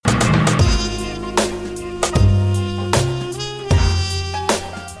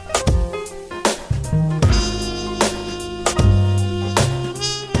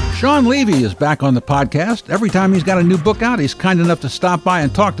Sean Levy is back on the podcast. Every time he's got a new book out, he's kind enough to stop by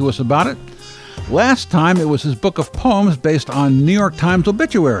and talk to us about it. Last time, it was his book of poems based on New York Times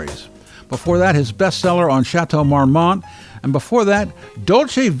obituaries. Before that, his bestseller on Chateau Marmont. And before that,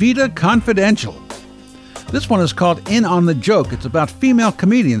 Dolce Vita Confidential. This one is called In on the Joke. It's about female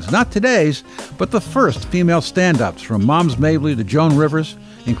comedians, not today's, but the first female stand-ups, from Moms Mabley to Joan Rivers,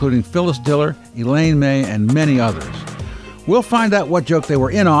 including Phyllis Diller, Elaine May, and many others. We'll find out what joke they were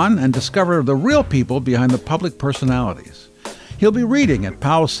in on and discover the real people behind the public personalities. He'll be reading at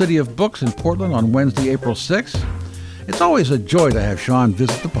Powell's City of Books in Portland on Wednesday, April 6th. It's always a joy to have Sean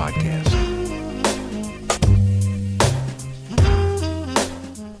visit the podcast.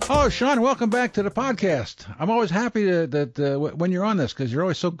 Oh, Sean, welcome back to the podcast. I'm always happy that when you're on this, because you're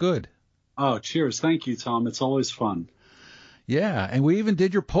always so good. Oh, cheers. Thank you, Tom. It's always fun. Yeah, and we even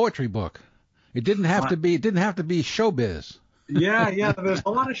did your poetry book. It didn't have to be showbiz. Yeah. There's a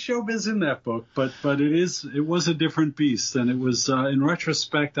lot of showbiz in that book, but it was a different beast, and it was in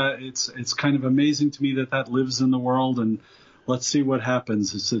retrospect, it's kind of amazing to me that lives in the world, and let's see what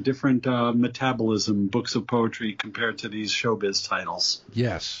happens. It's a different metabolism, books of poetry, compared to these showbiz titles.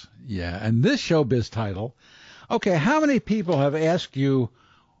 Yes, yeah, and this showbiz title. Okay, how many people have asked you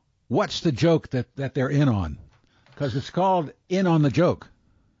what's the joke that they're in on? Because it's called In on the Joke.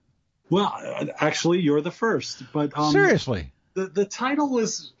 Well, actually, you're the first. But seriously, the title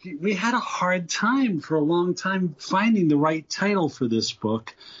was, we had a hard time for a long time finding the right title for this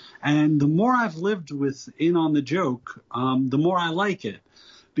book. And the more I've lived with In on the Joke, the more I like it.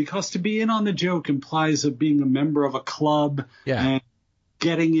 Because to be in on the joke implies of being a member of a club and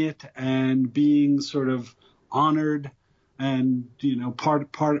getting it and being sort of honored and,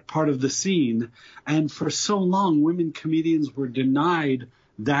 part of the scene. And for so long, women comedians were denied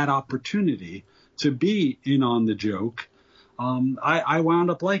that opportunity to be in on the joke. I wound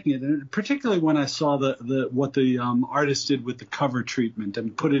up liking it, and particularly when I saw what the artist did with the cover treatment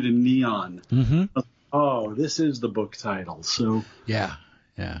and put it in neon. Mm-hmm. Oh, this is the book title. So yeah.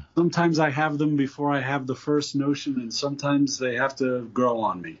 Sometimes I have them before I have the first notion, and sometimes they have to grow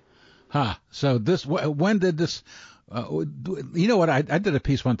on me. So when did this? You know what? I did a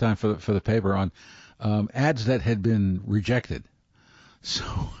piece one time for the paper on ads that had been rejected. So,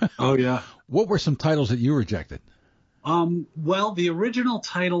 oh yeah. What were some titles that you rejected? Well, the original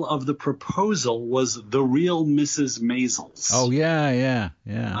title of the proposal was The Real Mrs. Maisels. Oh yeah.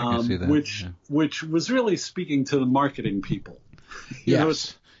 I can see that. Which was really speaking to the marketing people.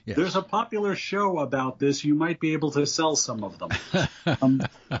 Yes. There's a popular show about this. You might be able to sell some of them.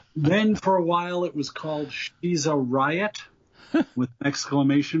 Then for a while it was called She's a Riot with an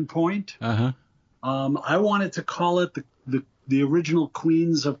exclamation point. Uh-huh. I wanted to call it the original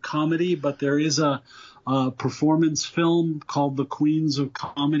Queens of Comedy, but there is a performance film called The Queens of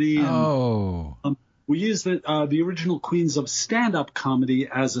Comedy. And, we used the original Queens of Stand-Up Comedy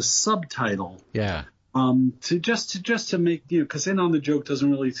as a subtitle. Yeah. To make, because In on the Joke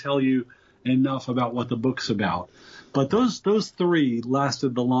doesn't really tell you enough about what the book's about. But those three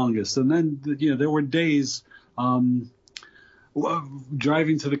lasted the longest. And then, there were days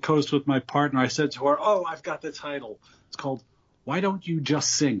driving to the coast with my partner, I said to her, "Oh, I've got the title. It's called Why Don't You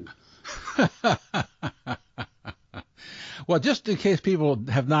Just Sing?" Well, just in case people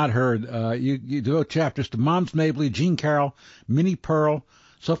have not heard, you do chapters to Moms Mabley, Jean Carroll, Minnie Pearl,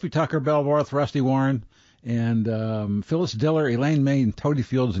 Sophie Tucker, Belleworth, Rusty Warren, and Phyllis Diller, Elaine May, and Toady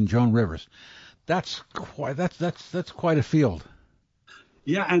Fields, and Joan Rivers. That's quite a field.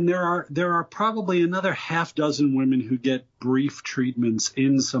 Yeah, and there are probably another half dozen women who get brief treatments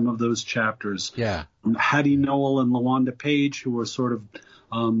in some of those chapters. Yeah, Hattie Noel and LaWanda Page, who are sort of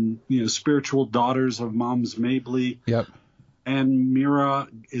spiritual daughters of Moms Mabley. Yep. And Mira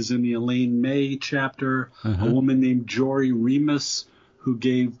is in the Elaine May chapter. Uh-huh. A woman named Jory Remus, who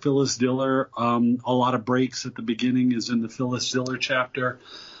gave Phyllis Diller a lot of breaks at the beginning, is in the Phyllis Diller chapter.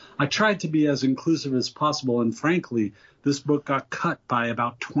 I tried to be as inclusive as possible, and frankly, this book got cut by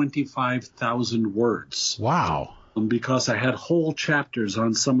about 25,000 words. Wow. Because I had whole chapters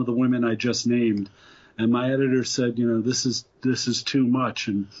on some of the women I just named, and my editor said, this is too much,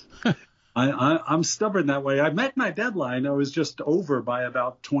 and I'm stubborn that way. I met my deadline. I was just over by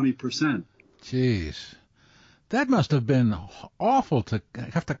about 20%. Jeez. That must have been awful to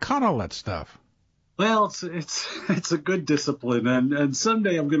have to cut all that stuff. Well, it's a good discipline, and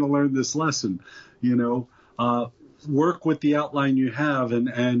someday I'm going to learn this lesson. Work with the outline you have,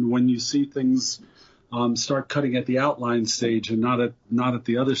 and when you see things start cutting at the outline stage and not at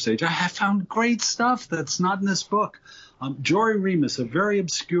the other stage. I have found great stuff that's not in this book. Jory Remus, a very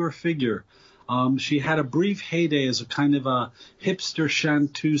obscure figure, She had a brief heyday as a kind of a hipster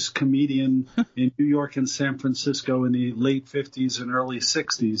chanteuse comedian in New York and San Francisco in the late 50s and early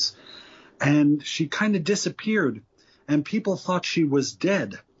 60s. And she kind of disappeared, and people thought she was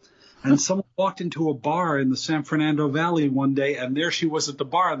dead. And someone walked into a bar in the San Fernando Valley one day, and there she was at the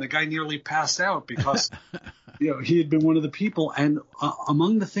bar, and the guy nearly passed out because he had been one of the people. And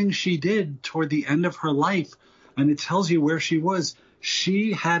among the things she did toward the end of her life, and it tells you where she was,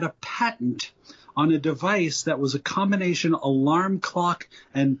 she had a patent on a device that was a combination alarm clock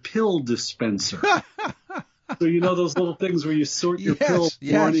and pill dispenser. So those little things where you sort your pills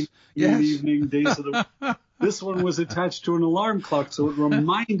morning, evening, days of the week. This one was attached to an alarm clock, so it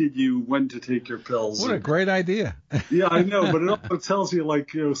reminded you when to take your pills. What a great idea. Yeah, I know, but it also tells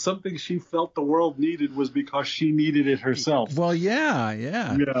you, something she felt the world needed was because she needed it herself. Well, yeah.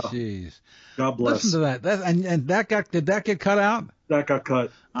 Jeez. God bless. Listen to that. And did that get cut out? That got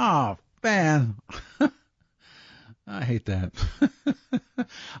cut. Oh, man. I hate that.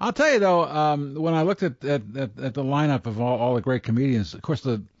 I'll tell you, though, when I looked at the lineup of all the great comedians, of course,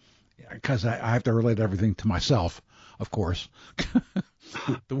 because I have to relate everything to myself, of course.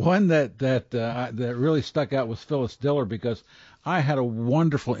 The one that really stuck out was Phyllis Diller, because I had a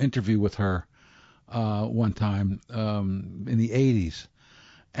wonderful interview with her one time in the 80s.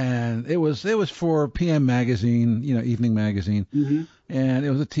 And it was for PM Magazine, Evening Magazine, and it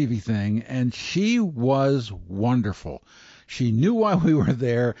was a TV thing. And she was wonderful. She knew why we were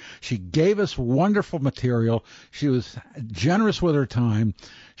there. She gave us wonderful material. She was generous with her time.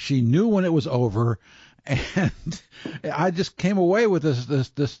 She knew when it was over. And I just came away with this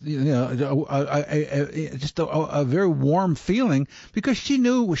just a very warm feeling, because she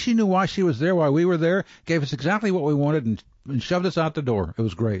knew why she was there, why we were there, gave us exactly what we wanted, and shoved us out the door. It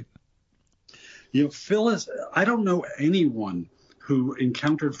was great. Phyllis, I don't know anyone who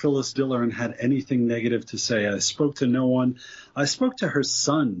encountered Phyllis Diller and had anything negative to say. I spoke to no one. I spoke to her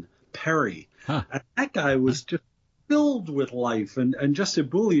son, Perry. And that guy was just filled with life and just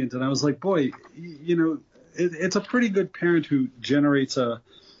ebullient. And I was like, boy, it's a pretty good parent who generates a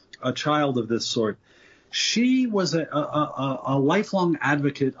child of this sort. She was a lifelong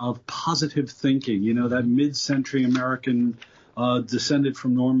advocate of positive thinking, that mid-century American descended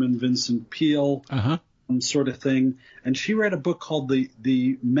from Norman Vincent Peale sort of thing. And she read a book called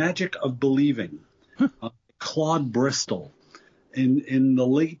The Magic of Believing, Claude Bristol, in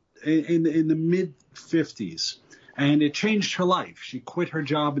the mid-50s. And it changed her life. She quit her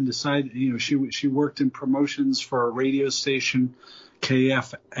job and decided, she worked in promotions for a radio station,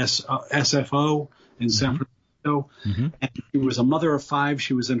 KFSFO in San Francisco. And she was a mother of 5.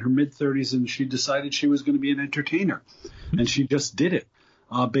 She was in her mid-30s, and she decided she was going to be an entertainer. And she just did it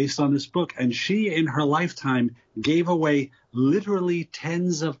based on this book. And she, in her lifetime, gave away literally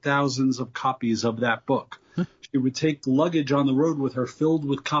tens of thousands of copies of that book. She would take luggage on the road with her filled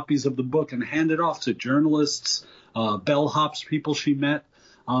with copies of the book and hand it off to journalists, bellhops, people she met.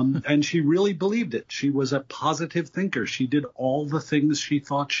 And she really believed it. She was a positive thinker. She did all the things she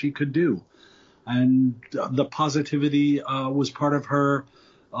thought she could do. And the positivity was part of her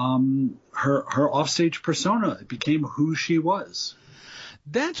offstage persona. It became who she was.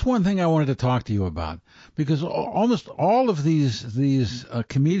 That's one thing I wanted to talk to you about, because almost all of these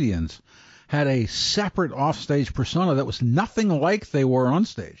comedians had a separate offstage persona that was nothing like they were on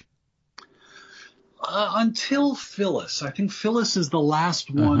stage. Until Phyllis. I think Phyllis is the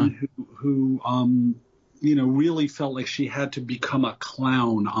last one who really felt like she had to become a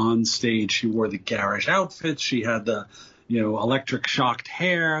clown on stage. She wore the garish outfits. She had the, electric shocked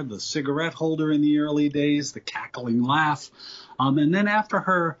hair, the cigarette holder in the early days, the cackling laugh. And then after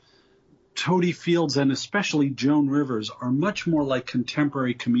her, Toady Fields and especially Joan Rivers are much more like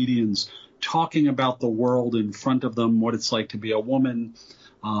contemporary comedians, talking about the world in front of them, what it's like to be a woman,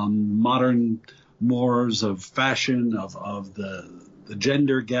 modern mores of fashion, of the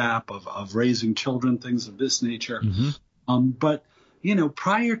gender gap, of raising children, things of this nature. But,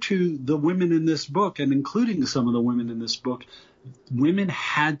 prior to the women in this book, and including some of the women in this book, women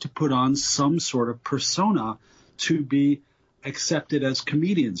had to put on some sort of persona to be accepted as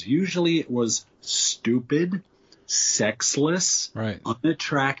comedians. Usually it was stupid, sexless,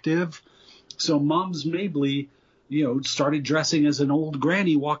 unattractive. So Moms Mabley, started dressing as an old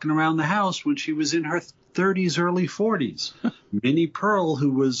granny walking around the house when she was in her 30s, early 40s. Minnie Pearl,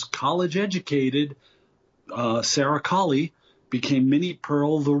 who was college educated, Sarah Colley, became Minnie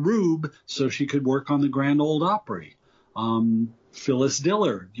Pearl the Rube so she could work on the Grand Ole Opry. Phyllis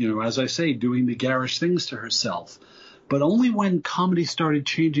Diller, as I say, doing the garish things to herself. But only when comedy started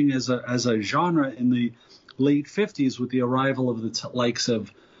changing as a genre in the late 50s with the arrival of the likes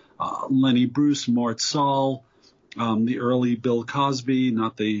of Lenny Bruce, Mort Sahl, the early Bill Cosby,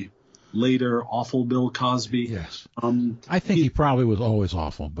 not the later awful Bill Cosby. Yes. I think he probably was always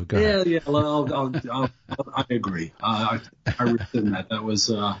awful, but go ahead. Yeah. Well, I agree. I rescind that. That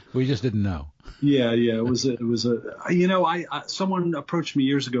was. We just didn't know. Yeah. It was someone approached me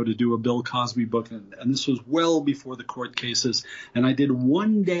years ago to do a Bill Cosby book, and this was well before the court cases. And I did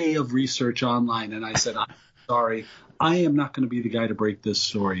one day of research online, and I said, I'm sorry, I am not going to be the guy to break this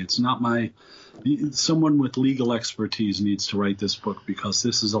story. It's not my. Someone with legal expertise needs to write this book because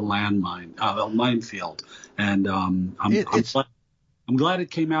this is a minefield. And I'm glad it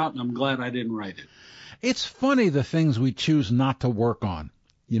came out, and I'm glad I didn't write it. It's funny the things we choose not to work on,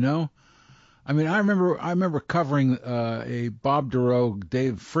 you know? I mean, I remember covering a Bob Dorough,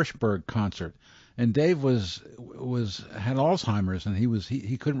 Dave Frischberg concert, and Dave had Alzheimer's, and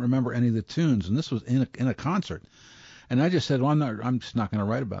he couldn't remember any of the tunes, and this was in a concert. And I just said, well, I'm just not going to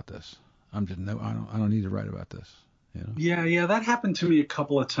write about this. I don't need to write about this. You know? Yeah, that happened to me a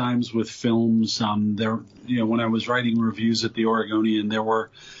couple of times with films. When I was writing reviews at the Oregonian, there were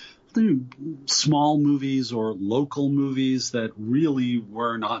small movies or local movies that really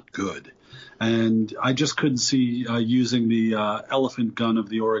were not good, and I just couldn't see using the elephant gun of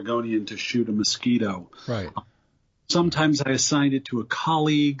the Oregonian to shoot a mosquito. Right. Sometimes I assigned it to a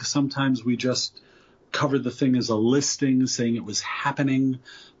colleague. Sometimes we just covered the thing as a listing, saying it was happening,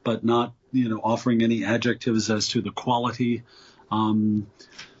 but not, offering any adjectives as to the quality. And,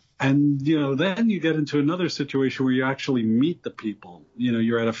 then you get into another situation where you actually meet the people.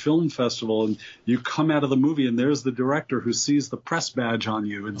 You're at a film festival and you come out of the movie and there's the director who sees the press badge on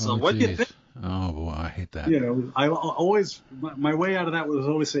you. And so what do you think? Oh, boy, I hate that. I always, my way out of that was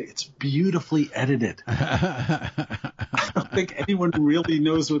always say, it's beautifully edited. I don't think anyone really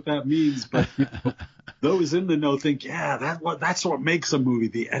knows what that means, but those in the know think, yeah, that's what makes a movie,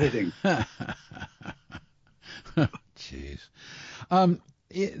 the editing. Jeez.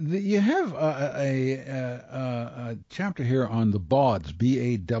 You have a chapter here on the Bawds,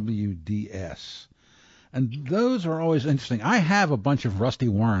 Bawds, and those are always interesting. I have a bunch of Rusty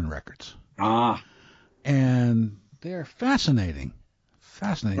Warren records. And they're fascinating.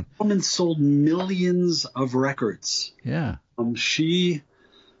 The woman sold millions of records. Yeah. She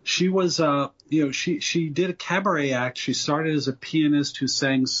was, she did a cabaret act. She started as a pianist who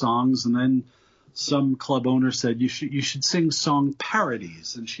sang songs, and then some club owner said, you should sing song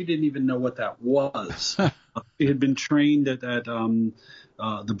parodies. And she didn't even know what that was. She had been trained at the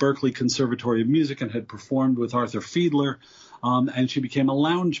Berklee Conservatory of Music and had performed with Arthur Fiedler. And she became a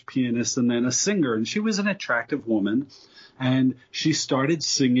lounge pianist and then a singer. And she was an attractive woman. And she started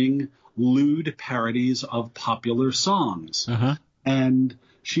singing lewd parodies of popular songs. Uh-huh. And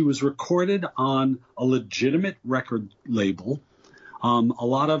she was recorded on a legitimate record label. A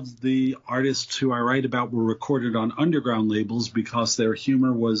lot of the artists who I write about were recorded on underground labels because their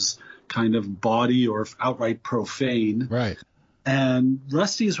humor was kind of bawdy or outright profane. Right. And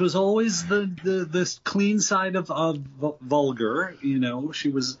Rusty's was always the clean side of vulgar. She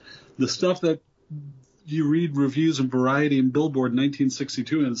was the stuff that you read reviews in Variety and Billboard in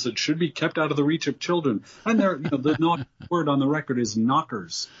 1962 and it said should be kept out of the reach of children. And the word on the record is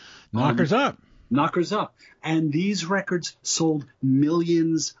knockers. Knockers up. Knockers up. And these records sold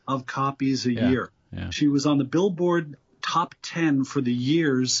millions of copies a year. Yeah. She was on the Billboard top 10 for the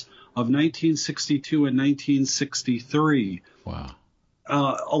years of 1962 and 1963. Wow.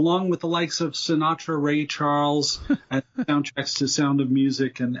 Along with the likes of Sinatra, Ray Charles, and soundtracks to Sound of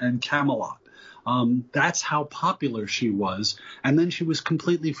Music and Camelot. That's how popular she was. And then she was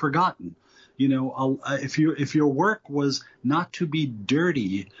completely forgotten. If your work was not to be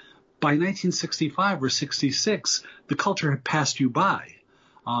dirty, by 1965 or 66, the culture had passed you by.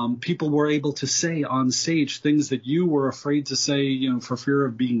 People were able to say on stage things that you were afraid to say, for fear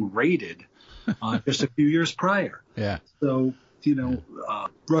of being raided just a few years prior. Yeah. So,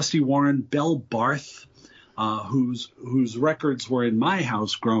 Rusty Warren, Belle Barth, whose records were in my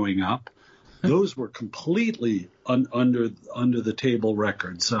house growing up, those were completely under the table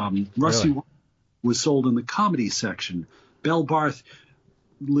records. Rusty Warren was sold in the comedy section. Belle Barth,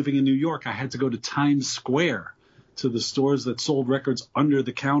 living in New York, I had to go to Times Square to the stores that sold records under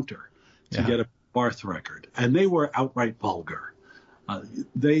the counter to get a Barth record. And they were outright vulgar.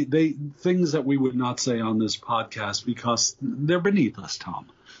 They things that we would not say on this podcast because they're beneath us, Tom.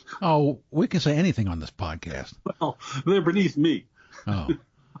 Oh, we can say anything on this podcast. Well, they're beneath me. Oh.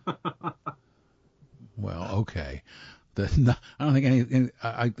 Well, okay. I don't think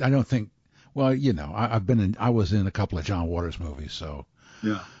I don't think. Well, I was in a couple of John Waters movies, so.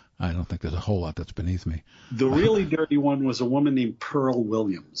 Yeah. I don't think there's a whole lot that's beneath me. The really dirty one was a woman named Pearl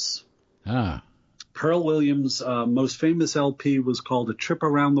Williams. Ah. Pearl Williams' most famous LP was called A Trip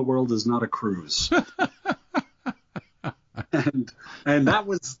Around the World Is Not a Cruise. and that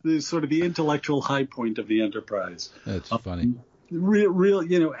was sort of the intellectual high point of the enterprise. That's funny.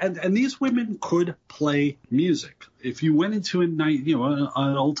 Real, and these women could play music. If you went into an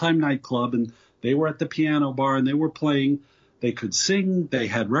old time nightclub and they were at the piano bar and they were playing, they could sing, they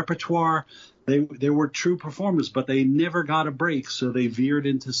had repertoire, they were true performers, but they never got a break, so they veered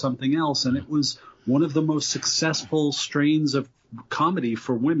into something else, and it was one of the most successful strains of comedy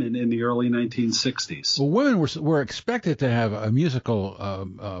for women in the early 1960s. Well, women were expected to have a musical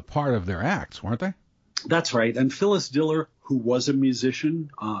part of their acts, weren't they? That's right. And Phyllis Diller, who was a musician,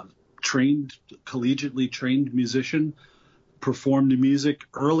 collegiately trained musician, performed music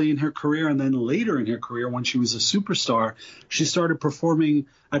early in her career, and then later in her career, when she was a superstar, she started performing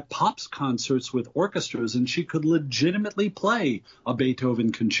at Pops concerts with orchestras, and she could legitimately play a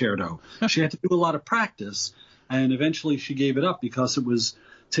Beethoven concerto. She had to do a lot of practice, and eventually she gave it up because it was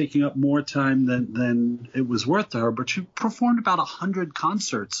taking up more time than it was worth to her. But she performed about 100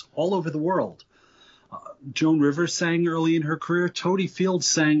 concerts all over the world. Joan Rivers sang early in her career. Toadie Field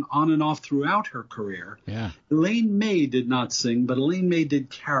sang on and off throughout her career. Yeah. Elaine May did not sing, but Elaine May did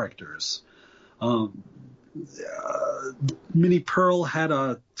characters. Minnie Pearl had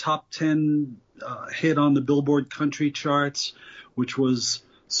a top 10 hit on the Billboard country charts, which was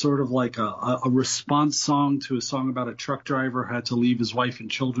sort of like a response song to a song about a truck driver who had to leave his wife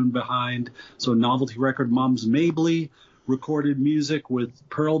and children behind. So a novelty record. Moms Mabley recorded music with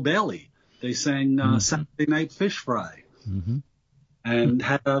Pearl Bailey. They sang Saturday Night Fish Fry and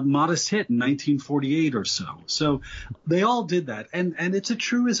had a modest hit in 1948 or so. So they all did that. And it's a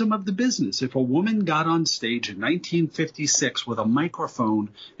truism of the business. If a woman got on stage in 1956 with a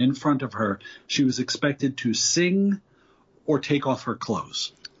microphone in front of her, she was expected to sing or take off her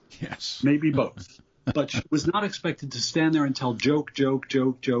clothes. Yes. Maybe both. But she was not expected to stand there and tell joke,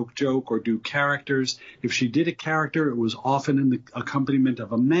 or do characters. If she did a character, it was often in the accompaniment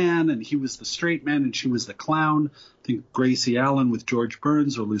of a man, and he was the straight man and she was the clown. Think Gracie Allen with George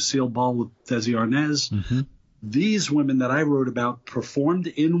Burns or Lucille Ball with Desi Arnaz. Mm-hmm. These women that I wrote about performed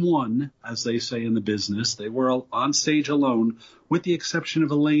in one, as they say in the business. They were on stage alone, with the exception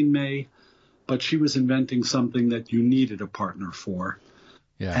of Elaine May, but she was inventing something that you needed a partner for.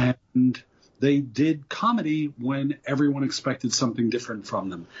 Yeah. And they did comedy when everyone expected something different from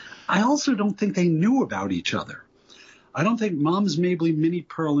them. I also don't think they knew about each other. I don't think Moms Mabley, Minnie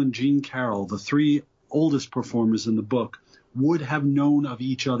Pearl, and Jean Carroll, the three oldest performers in the book, would have known of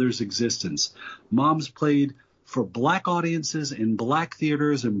each other's existence. Moms played for black audiences in black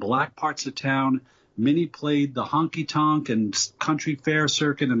theaters in black parts of town. Minnie played the honky-tonk and country fair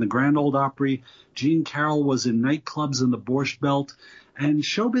circuit and the Grand Ole Opry. Jean Carroll was in nightclubs in the Borscht Belt. And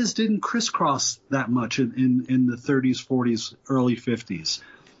showbiz didn't crisscross that much in the 30s, 40s, early 50s.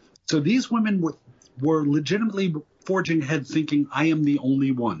 So these women were legitimately forging ahead thinking, I am the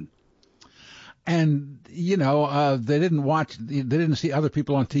only one. And, they didn't see other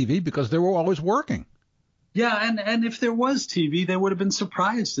people on TV because they were always working. Yeah, and if there was TV, they would have been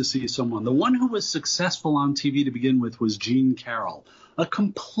surprised to see someone. The one who was successful on TV to begin with was Jean Carroll, a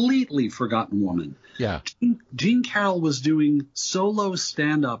completely forgotten woman. Yeah. Jean Carroll was doing solo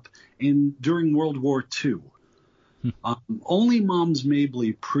stand-up during World War II. Only Moms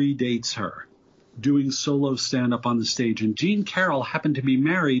Mabley predates her doing solo stand-up on the stage. And Jean Carroll happened to be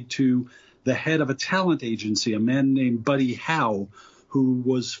married to the head of a talent agency, a man named Buddy Howe, who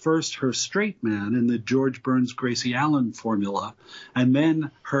was first her straight man in the George Burns, Gracie Allen formula, and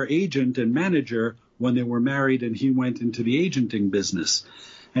then her agent and manager when they were married and he went into the agenting business.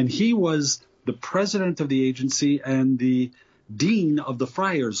 And he was the president of the agency and the dean of the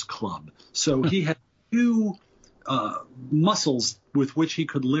Friars Club. So he had two muscles with which he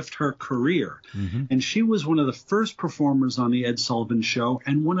could lift her career. Mm-hmm. And she was one of the first performers on the Ed Sullivan Show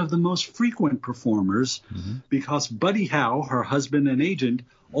and one of the most frequent performers because Buddy Howe, her husband and agent,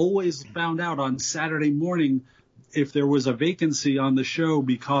 always found out on Saturday morning if there was a vacancy on the show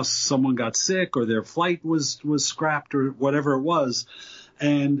because someone got sick or their flight was scrapped or whatever it was.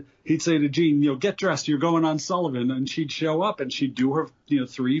 And he'd say to Jean, get dressed, you're going on Sullivan. And she'd show up and she'd do her,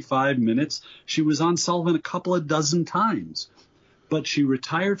 3-5 minutes. She was on Sullivan a couple of dozen times. But she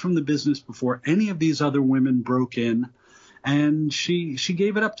retired from the business before any of these other women broke in. And she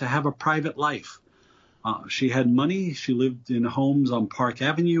gave it up to have a private life. She had money. She lived in homes on Park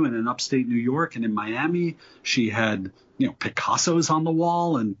Avenue and in upstate New York and in Miami. She had, Picassos on the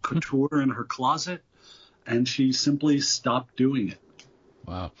wall and couture in her closet. And she simply stopped doing it.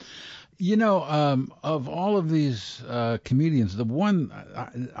 Wow. Of all of these comedians, the one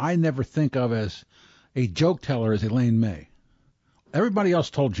I never think of as a joke teller is Elaine May. Everybody else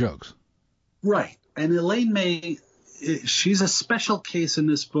told jokes. Right. And Elaine May, she's a special case in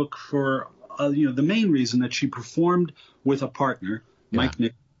this book for, the main reason that she performed with a partner, Mike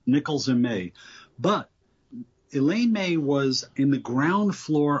Nichols and May. But Elaine May was in the ground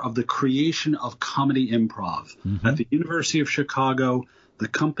floor of the creation of comedy improv at the University of Chicago, the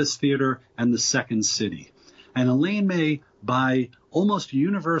Compass Theater, and the Second City. And Elaine May, by almost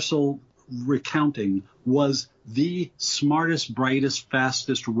universal recounting, was the smartest, brightest,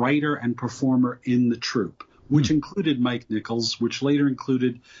 fastest writer and performer in the troupe, which included Mike Nichols, which later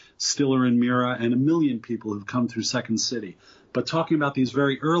included Stiller and Mira and a million people who've come through Second City. But talking about these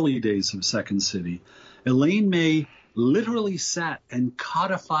very early days of Second City, Elaine May literally sat and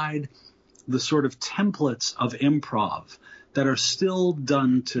codified the sort of templates of improv that are still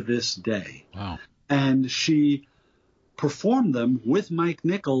done to this day. Wow. And she performed them with Mike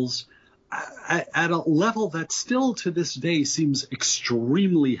Nichols at a level that still to this day seems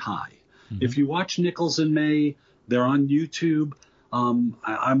extremely high. If you watch Nichols and May, they're on YouTube.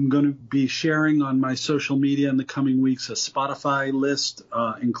 I'm going to be sharing on my social media in the coming weeks a Spotify list,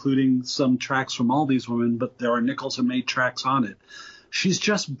 including some tracks from all these women, but there are Nichols and May tracks on it. She's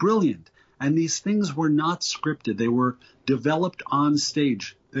just brilliant. And these things were not scripted. They were developed on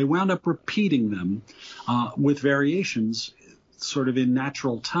stage. They wound up repeating them with variations sort of in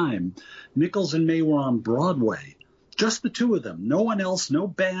natural time. Nichols and May were on Broadway, just the two of them, no one else, no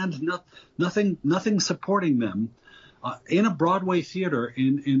band, nothing supporting them. In a Broadway theater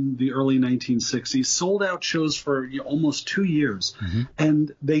in the early 1960s, sold out shows for almost 2 years.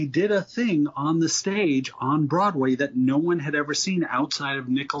 And they did a thing on the stage on Broadway that no one had ever seen outside of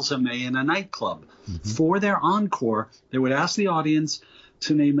Nichols and May in a nightclub. For their encore, they would ask the audience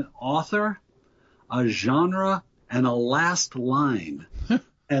to name an author, a genre, and a last line.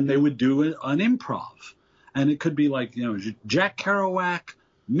 And they would do an improv. And it could be like, Jack Kerouac,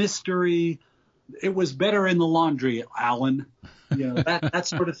 mystery. It was better in the laundry, Alan, that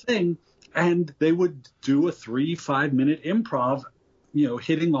sort of thing. And they would do a 3-5 minute improv,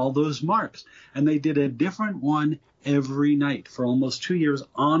 hitting all those marks. And they did a different one every night for almost 2 years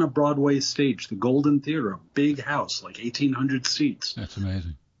on a Broadway stage, the Golden Theater, a big house, like 1,800 seats. That's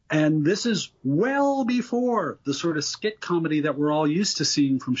amazing. And this is well before the sort of skit comedy that we're all used to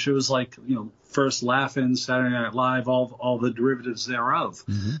seeing from shows like, First Laugh-In, Saturday Night Live, all the derivatives thereof.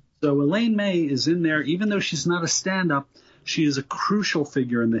 So Elaine May is in there. Even though she's not a stand-up, she is a crucial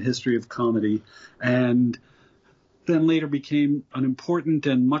figure in the history of comedy, and then later became an important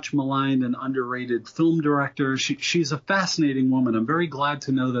and much maligned and underrated film director. She's a fascinating woman. I'm very glad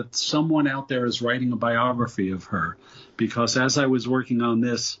to know that someone out there is writing a biography of her, because as I was working on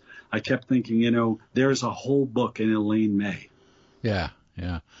this, I kept thinking, there's a whole book in Elaine May. Yeah.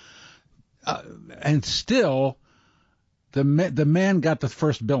 And still, the man got the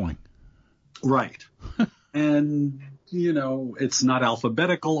first billing. Right. And, it's not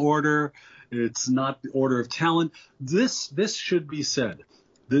alphabetical order. It's not the order of talent. This should be said.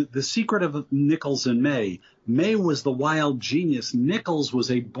 The secret of Nichols and May was the wild genius. Nichols was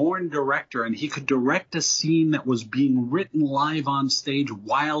a born director, and he could direct a scene that was being written live on stage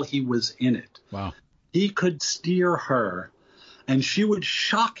while he was in it. Wow. He could steer her, and she would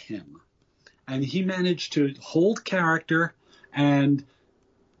shock him. And he managed to hold character and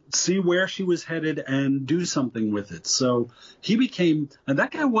see where she was headed and do something with it. So he became, and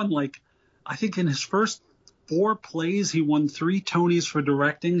that guy won, I think in his first 4 plays, he won 3 Tonys for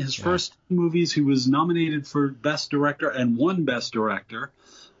directing. His first movies, he was nominated for Best Director and won Best Director,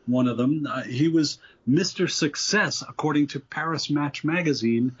 one of them. He was Mr. Success, according to Paris Match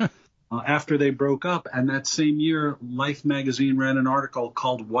magazine, after they broke up. And that same year, Life magazine ran an article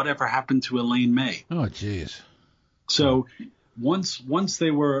called Whatever Happened to Elaine May. Oh, geez. So once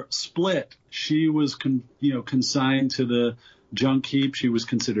they were split, she was consigned to the junk heap. She was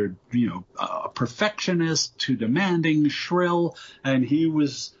considered a perfectionist, too demanding, shrill, and he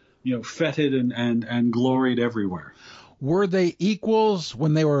was feted and gloried everywhere. Were they equals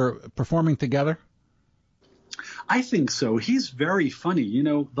when they were performing together? I think so. He's very funny.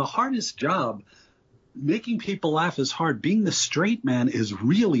 The hardest job, making people laugh, is hard. Being the straight man is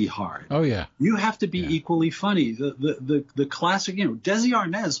really hard. Oh, yeah. You have to be equally funny. The classic, Desi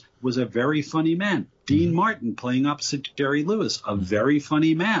Arnaz was a very funny man. Dean Martin playing opposite Jerry Lewis, a very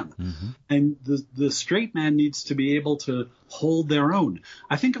funny man. And the straight man needs to be able to hold their own.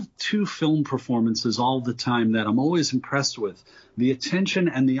 I think of 2 film performances all the time that I'm always impressed with. The attention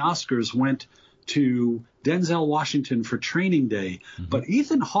and the Oscars went to Denzel Washington for Training Day, but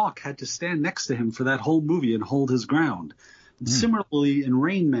Ethan Hawke had to stand next to him for that whole movie and hold his ground. Similarly, in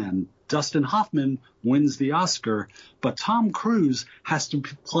Rain Man, Dustin Hoffman wins the Oscar, but Tom Cruise has to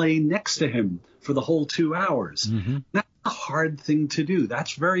play next to him for the whole 2 hours. That's a hard thing to do.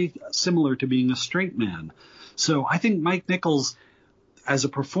 That's very similar to being a straight man. So I think Mike Nichols, as a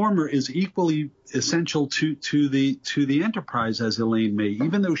performer, is equally essential to the enterprise as Elaine May,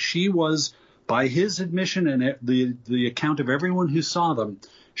 even though she was, by his admission and the account of everyone who saw them,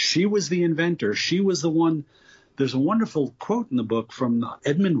 she was the inventor. She was the one. There's a wonderful quote in the book from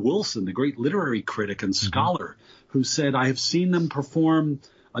Edmund Wilson, the great literary critic and scholar, who said, "I have seen them perform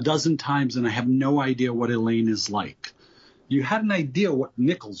a dozen times, and I have no idea what Elaine is like." You had an idea what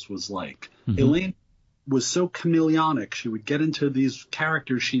Nichols was like. Elaine was so chameleonic. She would get into these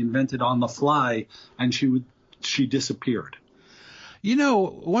characters she invented on the fly, and she disappeared. You know,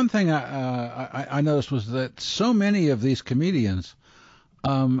 one thing I noticed was that so many of these comedians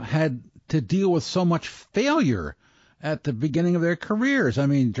had to deal with so much failure at the beginning of their careers. I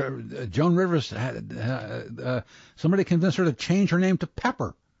mean, Joan Rivers had somebody convinced her to change her name to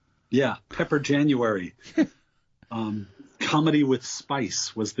Pepper. Yeah, Pepper January. Comedy with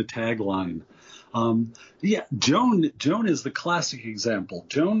spice was the tagline. Joan is the classic example.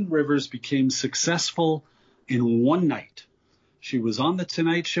 Joan Rivers became successful in one night. She was on The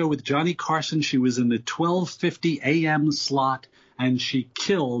Tonight Show with Johnny Carson. She was in the 12:50 a.m. slot, and she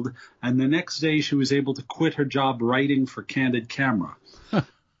killed. And the next day, she was able to quit her job writing for Candid Camera.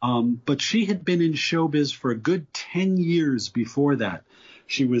 But she had been in showbiz for a good 10 years before that.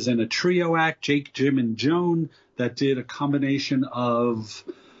 She was in a trio act, Jake, Jim, and Joan, that did a combination of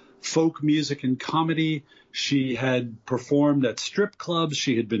folk music and comedy. She had performed at strip clubs.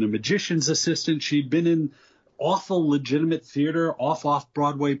 She had been a magician's assistant. She'd been in awful legitimate theater,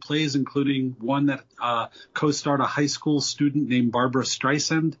 off-Broadway plays, including one that co-starred a high school student named Barbara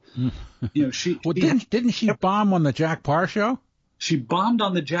Streisand. Didn't she bomb on the Jack Parr show? She bombed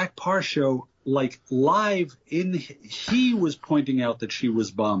on the Jack Parr show, like live. He was pointing out that she was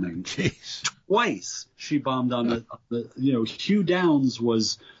bombing. Jeez. Twice she bombed on the Hugh Downs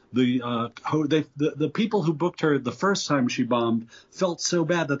was the people who booked her the first time she bombed felt so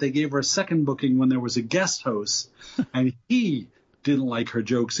bad that they gave her a second booking when there was a guest host, and he didn't like her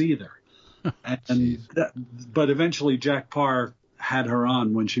jokes either. But eventually Jack Parr had her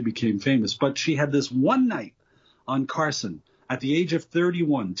on when she became famous. But she had this one night on Carson at the age of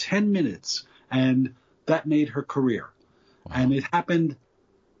 31, 10 minutes, and that made her career. Wow. And it happened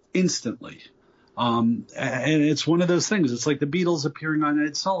instantly. And it's one of those things. It's like the Beatles appearing on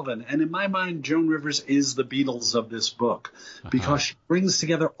Ed Sullivan. And in my mind, Joan Rivers is the Beatles of this book because she brings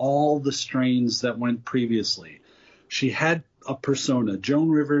together all the strains that went previously. She had a persona. Joan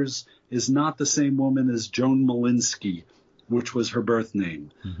Rivers is not the same woman as Joan Malinsky, which was her birth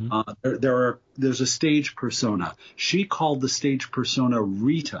name. There's a stage persona. She called the stage persona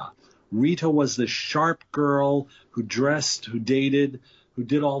Rita. Rita was the sharp girl who dressed, who dated, who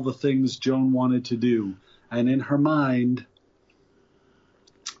did all the things Joan wanted to do. And in her mind,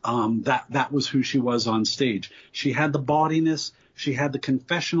 that was who she was on stage. She had the bawdiness. She had the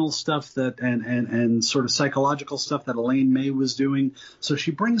confessional stuff and sort of psychological stuff that Elaine May was doing. So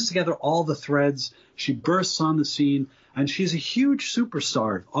she brings together all the threads. She bursts on the scene, and she's a huge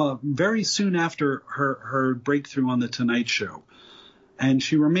superstar very soon after her breakthrough on The Tonight Show. And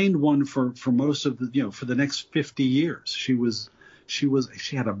she remained one for most of for the next 50 years.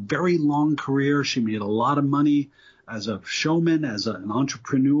 She had a very long career. She made a lot of money as a showman, as an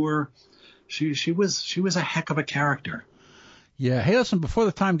entrepreneur. She was a heck of a character. Yeah. Hey, listen, before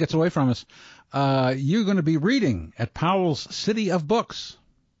the time gets away from us, you're going to be reading at Powell's City of Books.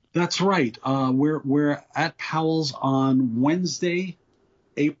 That's right. We're at Powell's on Wednesday,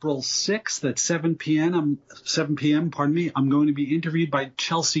 April 6th at 7 p.m. I'm going to be interviewed by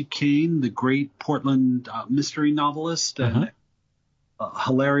Chelsea Kane, the great Portland mystery novelist and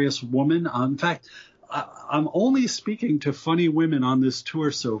hilarious woman. In fact, I'm only speaking to funny women on this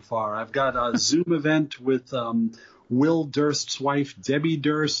tour so far. I've got a Zoom event with Will Durst's wife, Debbie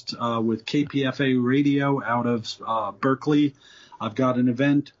Durst, with KPFA Radio out of Berkeley. I've got an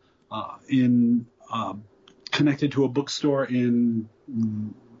event connected to a bookstore in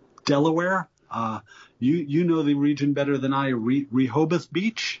Delaware. You know the region better than I. Rehoboth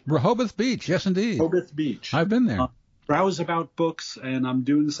Beach? Rehoboth Beach, yes, indeed. Rehoboth Beach. I've been there. Browse about books, and I'm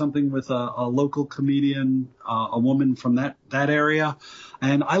doing something with a local comedian, a woman from that area,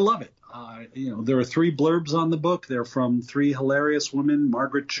 and I love it. there are 3 blurbs on the book. They're from 3 hilarious women: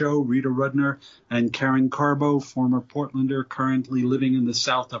 Margaret Cho, Rita Rudner, and Karen Carbo, former Portlander, currently living in the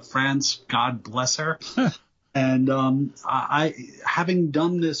south of France. God bless her. And I, having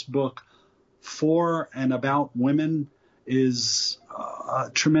done this book for and about women, is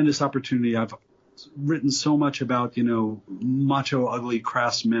a tremendous opportunity. I've written so much about, macho, ugly,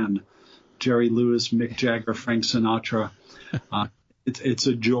 crass men: Jerry Lewis, Mick Jagger, Frank Sinatra. It's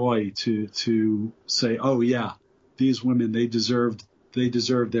a joy to say, oh yeah, these women, they deserve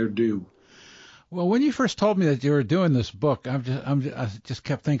their due. Well, when you first told me that you were doing this book, I just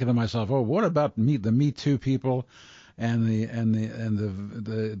kept thinking to myself, oh, what about the Me Too people and the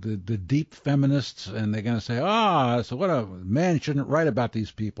deep feminists, and they're going to say, so what, a man shouldn't write about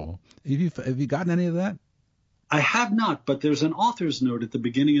these people. Have you gotten any of that? I have not, but there's an author's note at the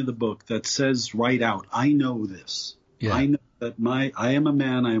beginning of the book that says right out, I know this. Yeah. I know that I am a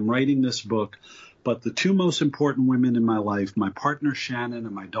man, I am writing this book, but the 2 most important women in my life, my partner Shannon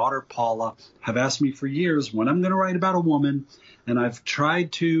and my daughter Paula, have asked me for years when I'm going to write about a woman, and I've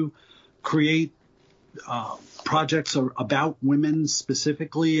tried to create projects about women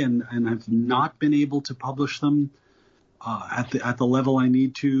specifically, and I've not been able to publish them at the level I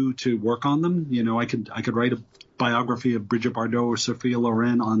need to work on them. I could write a biography of Brigitte Bardot or Sophia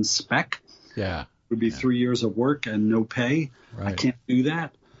Loren on spec. Yeah. It would be 3 years of work and no pay. Right. I can't do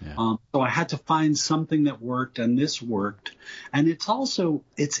that. Yeah. So I had to find something that worked, and this worked. And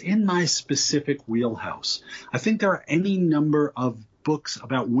it's in my specific wheelhouse. I think there are any number of books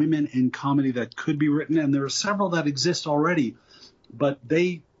about women in comedy that could be written, and there are several that exist already, but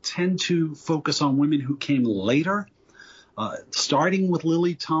they tend to focus on women who came later, starting with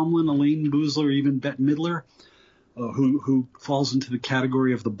Lily Tomlin, Elaine Boozler, even Bette Midler, who falls into the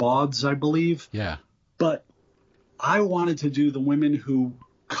category of the Bauds, I believe. Yeah. But I wanted to do the women who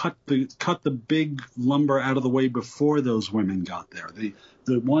cut the big lumber out of the way before those women got there.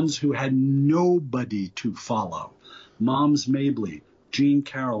 The ones who had nobody to follow. Moms Mabley, Jean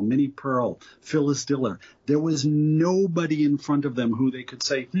Carroll, Minnie Pearl, Phyllis Diller. There was nobody in front of them who they could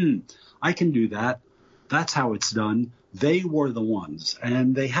say, I can do that. That's how it's done. They were the ones,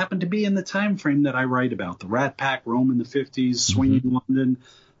 and they happened to be in the time frame that I write about. The Rat Pack, Rome in the 50s, swinging London,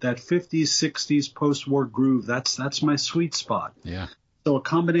 that 50s, 60s post-war groove. That's my sweet spot. Yeah. So a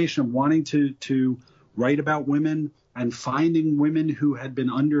combination of wanting to write about women and finding women who had been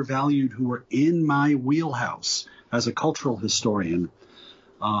undervalued, who were in my wheelhouse as a cultural historian.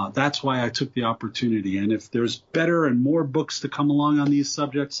 That's why I took the opportunity. And if there's better and more books to come along on these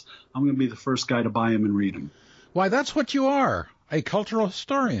subjects, I'm going to be the first guy to buy them and read them. Why, that's what you are, a cultural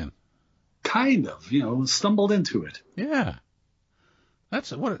historian. Kind of, stumbled into it. Yeah.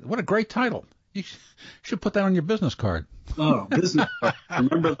 That's what a great title. You should put that on your business card. Oh, business card.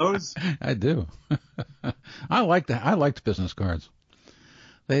 Remember those? I do. I like that. I liked business cards.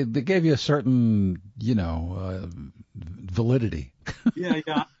 They gave you a certain, validity.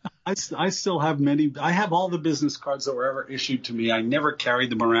 Yeah. I still have many. I have all the business cards that were ever issued to me. I never carried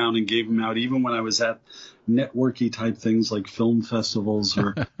them around and gave them out, even when I was at networky type things like film festivals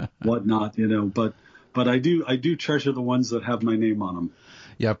or whatnot, But I do treasure the ones that have my name on them.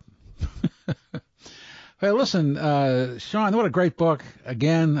 Yep. Hey, listen, Sean, what a great book.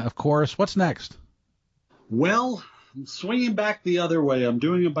 Again, of course. What's next? Well, I'm swinging back the other way. I'm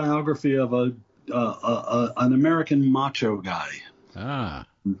doing a biography of an American macho guy. Ah.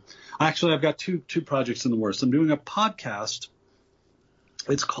 Actually, I've got two projects in the works. I'm doing a podcast.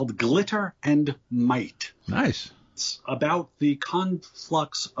 It's called Glitter and Might. Nice. It's about the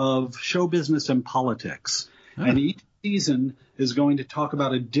conflux of show business and politics. Ah. And each season is going to talk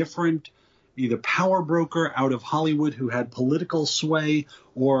about a different either power broker out of Hollywood who had political sway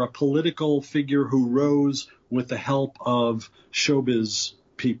or a political figure who rose with the help of showbiz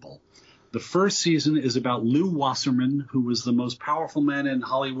people. The first season is about Lew Wasserman, who was the most powerful man in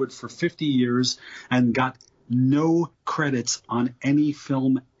Hollywood for 50 years and got no credits on any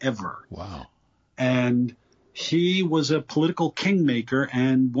film ever. Wow. And he was a political kingmaker,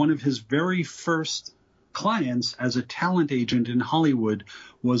 and one of his very first clients as a talent agent in Hollywood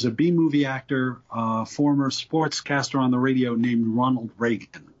was a B-movie actor, former sportscaster on the radio named Ronald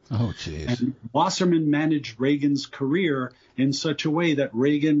Reagan. Oh, jeez. And Wasserman managed Reagan's career in such a way that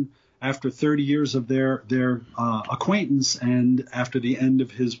Reagan, after 30 years of their acquaintance and after the end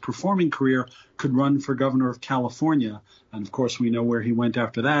of his performing career, could run for governor of California. And, of course, we know where he went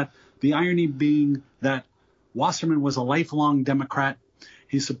after that. The irony being that Wasserman was a lifelong Democrat.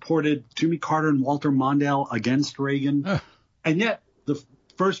 He supported Jimmy Carter and Walter Mondale against Reagan. And yet the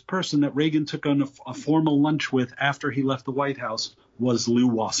first person that Reagan took on a formal lunch with after he left the White House was Lou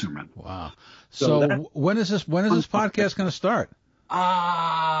Wasserman. Wow. So So when is this podcast going to start?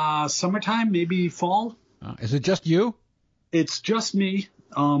 Summertime, maybe fall. Is it just you? It's just me.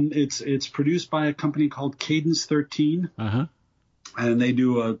 It's produced by a company called Cadence 13. Uh-huh. And they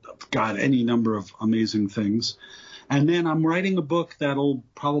do any number of amazing things. And then I'm writing a book that'll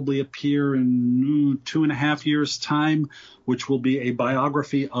probably appear in 2.5 years' time, which will be a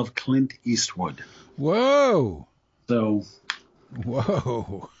biography of Clint Eastwood. Whoa. So,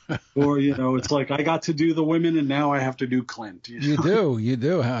 whoa. Or, it's like I got to do the women and now I have to do Clint. You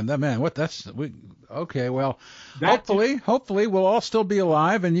do. Huh? Man, okay, well, hopefully we'll all still be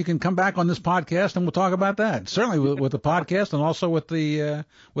alive and you can come back on this podcast and we'll talk about that. Certainly with the podcast and also with the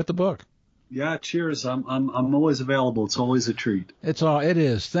book. Yeah, cheers. I'm always available. It's always a treat. It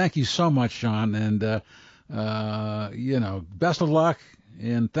is. Thank you so much, Sean, and best of luck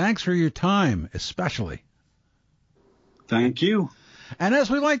and thanks for your time, especially. Thank you. And as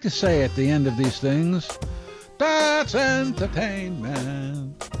we like to say at the end of these things, that's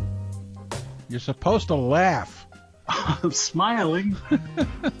entertainment. You're supposed to laugh. I'm smiling.